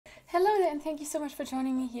Hello there, and thank you so much for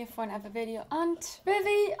joining me here for another video on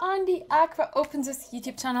Trivy on the Aqua Open Source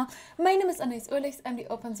YouTube channel. My name is Anais Ulrichs. I'm the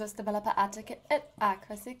Open Source Developer Advocate at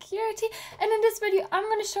Aqua Security, and in this video I'm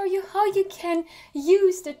going to show you how you can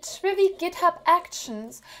use the Trivy GitHub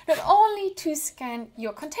Actions not only to scan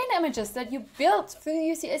your container images that you built through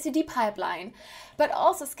your CI/CD pipeline, but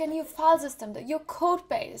also scan your file system, your code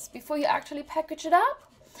base, before you actually package it up.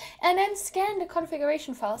 And then scan the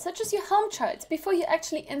configuration files, such as your Helm charts, before you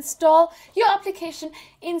actually install your application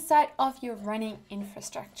inside of your running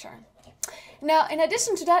infrastructure. Now, in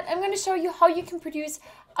addition to that, I'm going to show you how you can produce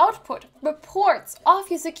output reports of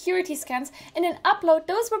your security scans and then upload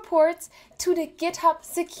those reports to the GitHub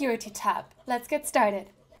Security tab. Let's get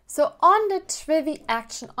started. So on the Trivy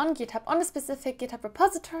action on GitHub, on the specific GitHub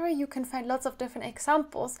repository, you can find lots of different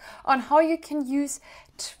examples on how you can use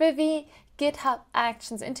Trivy GitHub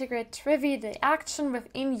Actions, integrate Trivy, the action,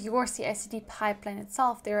 within your CI/CD pipeline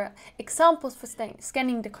itself. There are examples for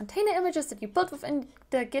scanning the container images that you built within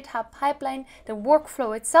the GitHub pipeline, the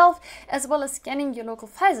workflow itself, as well as scanning your local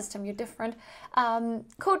file system, your different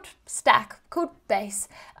code stack, code base,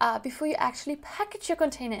 before you actually package your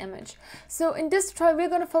container image. So in this tutorial, we're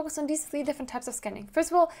going to focus on these three different types of scanning. First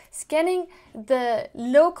of all, scanning the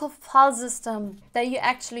local file system that you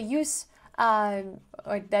actually use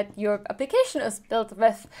or that your application is built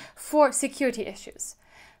with for security issues.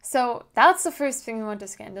 So that's the first thing we want to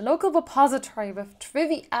scan, the local repository with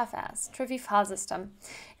Trivy FS, Trivy file system.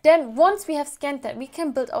 Then once we have scanned that, we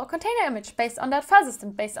can build our container image based on that file system,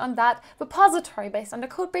 based on that repository, based on the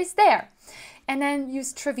code base there. And then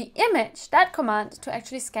use Trivy image, that command, to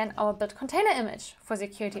actually scan our built container image for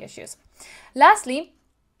security issues. Lastly,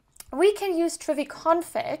 we can use Trivy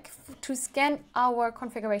config to scan our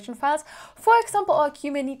configuration files. For example, our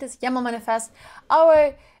Kubernetes YAML manifest,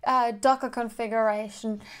 our Docker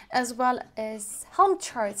configuration, as well as Helm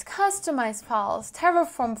charts, customized files,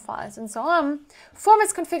 Terraform files, and so on, for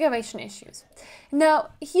misconfiguration issues.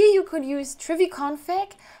 Now, here you could use Trivy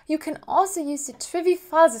config. You can also use the Trivy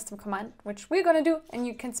file system command, which we're going to do, and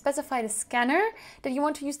you can specify the scanner that you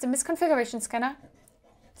want to use, the misconfiguration scanner.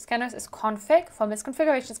 Scanners is config for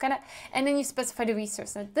misconfiguration scanner, and then you specify the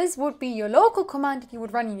resource. And this would be your local command that you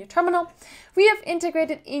would run in your terminal. We have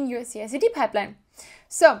integrated in your CI/CD pipeline.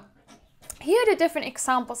 So here are the different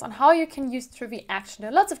examples on how you can use Trivy action. There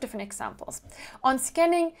are lots of different examples on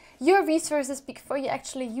scanning your resources before you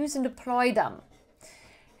actually use and deploy them.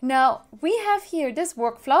 Now we have here this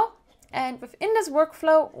workflow, and within this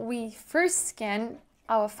workflow we first scan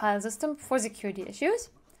our file system for security issues.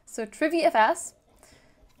 So Trivy FS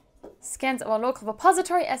scans our local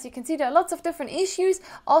repository. As you can see, there are lots of different issues,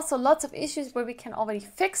 also lots of issues where we can already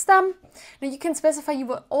fix them. Now you can specify you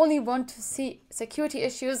will only want to see security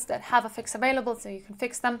issues that have a fix available, so you can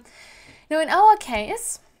fix them. Now in our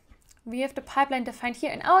case, we have the pipeline defined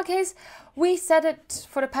here. In our case, we set it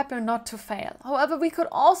for the pipeline not to fail. However, we could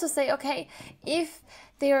also say, okay, if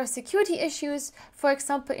there are security issues, for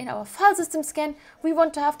example, in our file system scan, we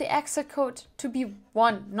want to have the exit code to be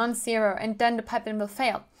 1, non-zero, and then the pipeline will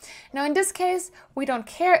fail. Now, in this case, we don't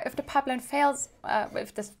care if the pipeline fails,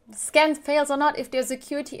 if the scan fails or not. If there are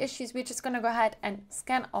security issues, we're just going to go ahead and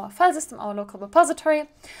scan our file system, our local repository.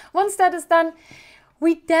 Once that is done,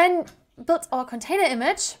 we then build our container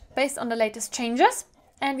image based on the latest changes,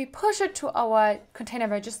 and we push it to our container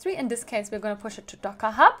registry. In this case, we're going to push it to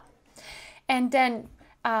Docker Hub, and then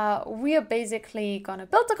we are basically going to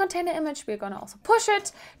build the container image. We're going to also push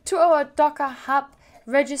it to our Docker Hub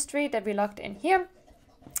registry that we logged in here.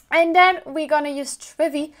 And then we're going to use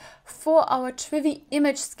Trivy for our Trivy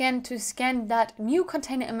image scan to scan that new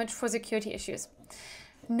container image for security issues.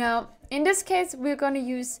 Now, in this case, we're going to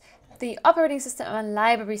use the operating system and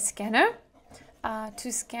library scanner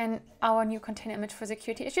to scan our new container image for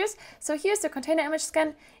security issues. So here's the container image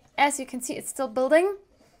scan. As you can see, it's still building.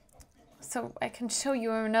 So I can show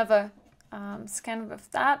you another scan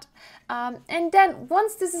with that. And then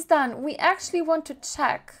once this is done, we actually want to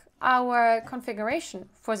check our configuration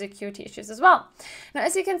for security issues as well. Now,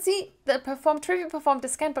 as you can see, Trivy performed the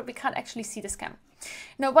scan, but we can't actually see the scan.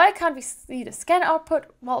 Now, why can't we see the scan output?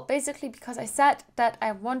 Well, basically because I said that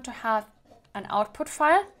I want to have an output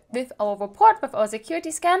file with our report, with our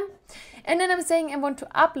security scan. And then I'm saying I want to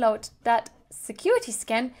upload that security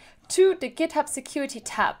scan to the GitHub Security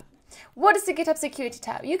tab. What is the GitHub Security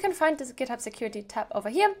tab? You can find this GitHub Security tab over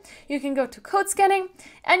here. You can go to code scanning,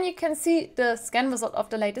 and you can see the scan result of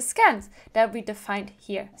the latest scans that we defined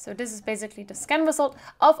here. So this is basically the scan result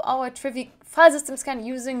of our Trivy file system scan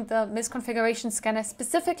using the misconfiguration scanner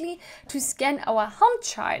specifically to scan our Helm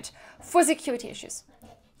chart for security issues,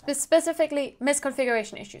 specifically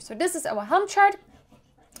misconfiguration issues. So this is our Helm chart.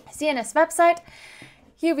 CNS website.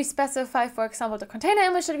 Here we specify, for example, the container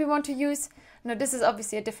image that we want to use. Now this is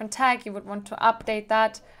obviously a different tag. You would want to update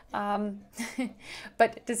that.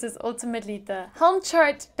 But this is ultimately the Helm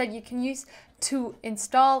chart that you can use to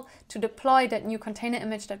install, to deploy that new container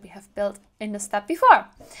image that we have built in the step before.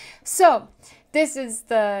 So this is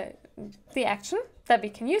the action that we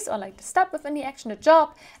can use, or like the step within the action, the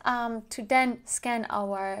job, to then scan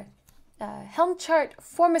our Helm chart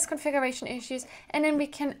for misconfiguration issues, and then we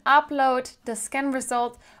can upload the scan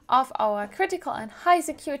result of our critical and high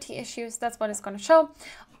security issues. That's what it's going to show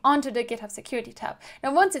onto the GitHub security tab.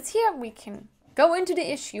 Now once it's here, we can go into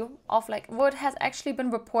the issue of like what has actually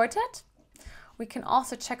been reported. We can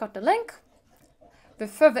also check out the link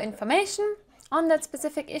with further information on that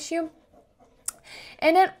specific issue.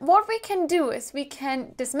 And then what we can do is we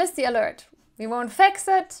can dismiss the alert. We won't fix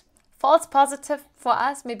it. False positive for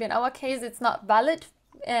us, maybe in our case it's not valid.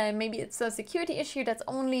 Maybe it's a security issue that's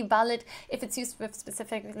only valid if it's used with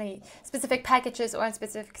specific packages or in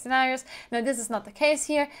specific scenarios. Now this is not the case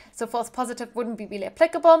here, so false positive wouldn't be really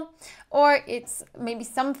applicable. Or it's maybe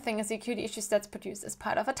something, a security issue that's produced as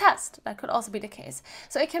part of a test. That could also be the case.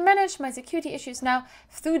 So I can manage my security issues now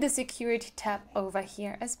through the security tab over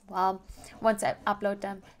here as well, once I upload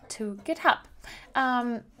them to GitHub.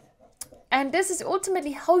 And this is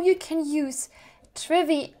ultimately how you can use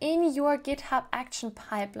Trivy in your GitHub action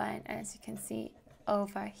pipeline, as you can see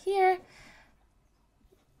over here.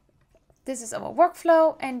 This is our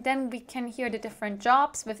workflow, and then we can hear the different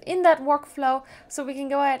jobs within that workflow. So we can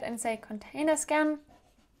go ahead and say container scan,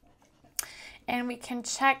 and we can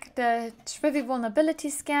check the Trivy vulnerability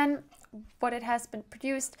scan, what it has been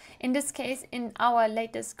produced. In this case, in our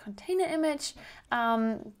latest container image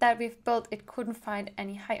that we've built, it couldn't find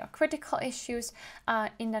any high or critical issues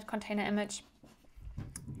in that container image.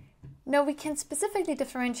 Now we can specifically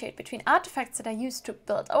differentiate between artifacts that are used to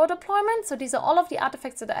build our deployment. So these are all of the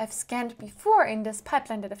artifacts that I've scanned before in this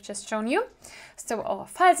pipeline that I've just shown you. So our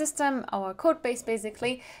file system, our code base,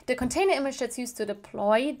 basically, the container image that's used to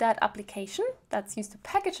deploy that application, that's used to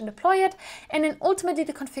package and deploy it, and then ultimately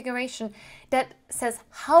the configuration that says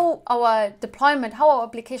how our deployment, how our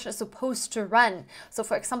application is supposed to run. So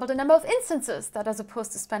for example, the number of instances that are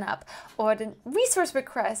supposed to spin up, or the resource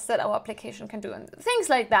requests that our application can do, and things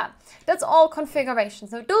like that. That's all configuration.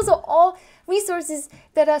 So those are all resources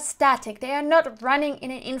that are static. They are not running in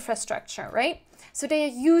an infrastructure, right? So they are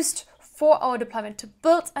used for our deployment to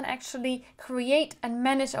build and actually create and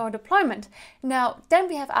manage our deployment. Now, then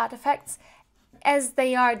we have artifacts as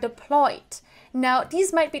they are deployed. Now,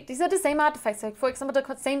 these are the same artifacts, like for example,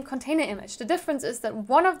 the same container image. The difference is that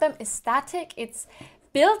one of them is static, it's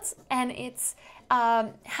built, and it's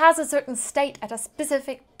has a certain state at a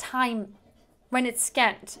specific time when it's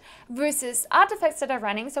scanned, versus artifacts that are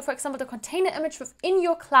running. So for example, the container image within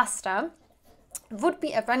your cluster would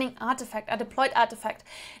be a running artifact, a deployed artifact.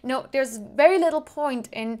 No, there's very little point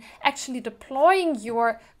in actually deploying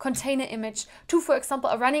your container image to, for example,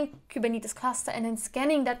 a running Kubernetes cluster and then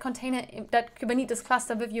scanning that Kubernetes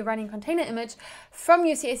cluster with your running container image from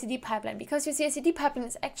your CI/CD pipeline, because your CI/CD pipeline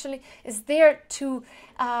is there to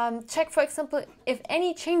check, for example, if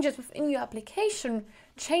any changes within your application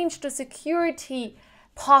change the security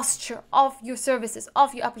posture of your services,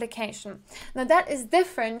 of your application. Now that is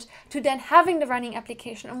different to then having the running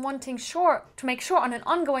application and wanting to make sure on an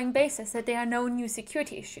ongoing basis that there are no new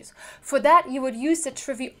security issues. For that, you would use the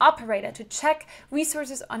Trivy operator to check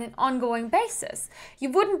resources on an ongoing basis.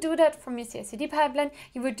 You wouldn't do that from your CI/CD pipeline.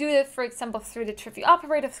 You would do it, for example, through the Trivy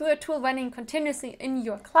operator, through a tool running continuously in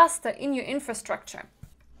your cluster, in your infrastructure.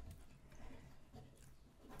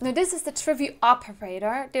 Now this is the Trivy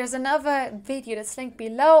operator. There's another video that's linked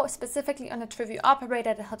below specifically on the Trivy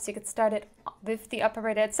operator that helps you get started with the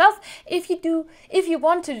operator itself. If you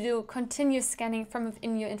want to do continuous scanning from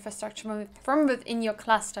within your infrastructure, from within your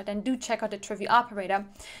cluster, then do check out the Trivy operator.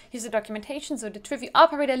 Here's the documentation. So the Trivy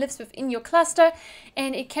operator lives within your cluster,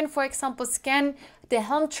 and it can, for example, scan the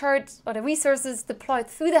Helm chart or the resources deployed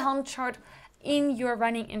through the Helm chart in your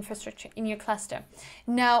running infrastructure, in your cluster.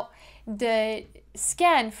 Now, the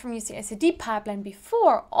scan from your CI/CD pipeline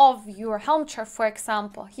before of your Helm chart, for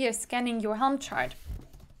example, here scanning your Helm chart,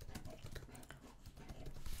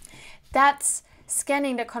 that's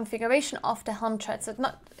scanning the configuration of the Helm chart. So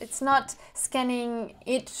it's not scanning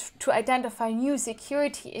it to identify new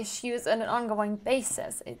security issues on an ongoing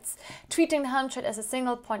basis. It's treating the Helm chart as a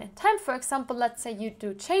single point in time. For example, let's say you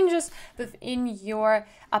do changes within your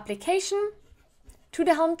application to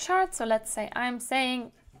the Helm chart. So let's say I'm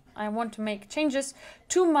saying I want to make changes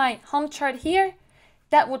to my Helm chart here.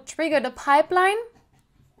 That would trigger the pipeline.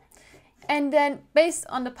 And then based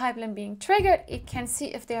on the pipeline being triggered, it can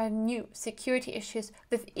see if there are new security issues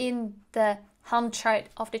within the Helm chart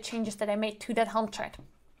of the changes that I made to that Helm chart.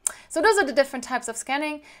 So those are the different types of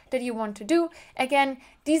scanning that you want to do. Again,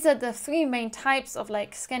 these are the three main types of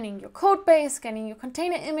like scanning your code base, scanning your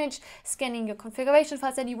container image, scanning your configuration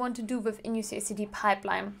files that you want to do within your CI/CD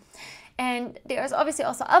pipeline. And there's obviously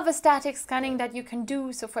also other static scanning that you can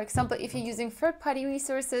do. So for example, if you're using third-party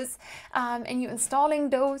resources and you're installing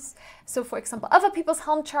those, so for example, other people's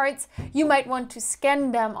Helm charts, you might want to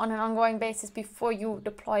scan them on an ongoing basis before you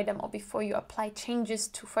deploy them or before you apply changes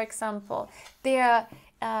to, for example, their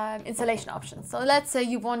installation options. So let's say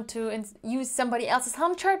you want to use somebody else's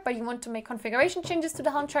Helm chart, but you want to make configuration changes to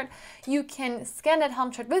the Helm chart. You can scan that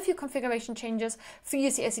Helm chart with your configuration changes through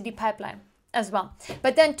your CI/CD pipeline as well.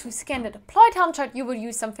 But then to scan the deployed Helm chart, you will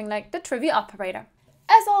use something like the Trivy operator.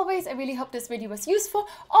 As always, I really hope this video was useful.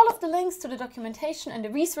 All of the links to the documentation and the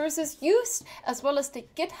resources used, as well as the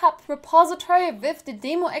GitHub repository with the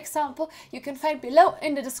demo example, you can find below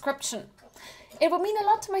in the description. It would mean a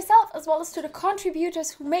lot to myself as well as to the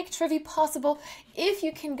contributors who make Trivy possible if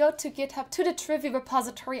you can go to GitHub, to the Trivy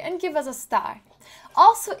repository, and give us a star.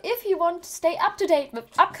 Also, if you want to stay up to date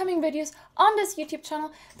with upcoming videos on this YouTube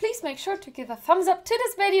channel, please make sure to give a thumbs up to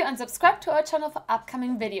this video and subscribe to our channel for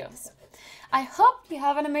upcoming videos. I hope you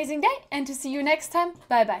have an amazing day and to see you next time.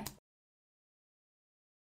 Bye bye.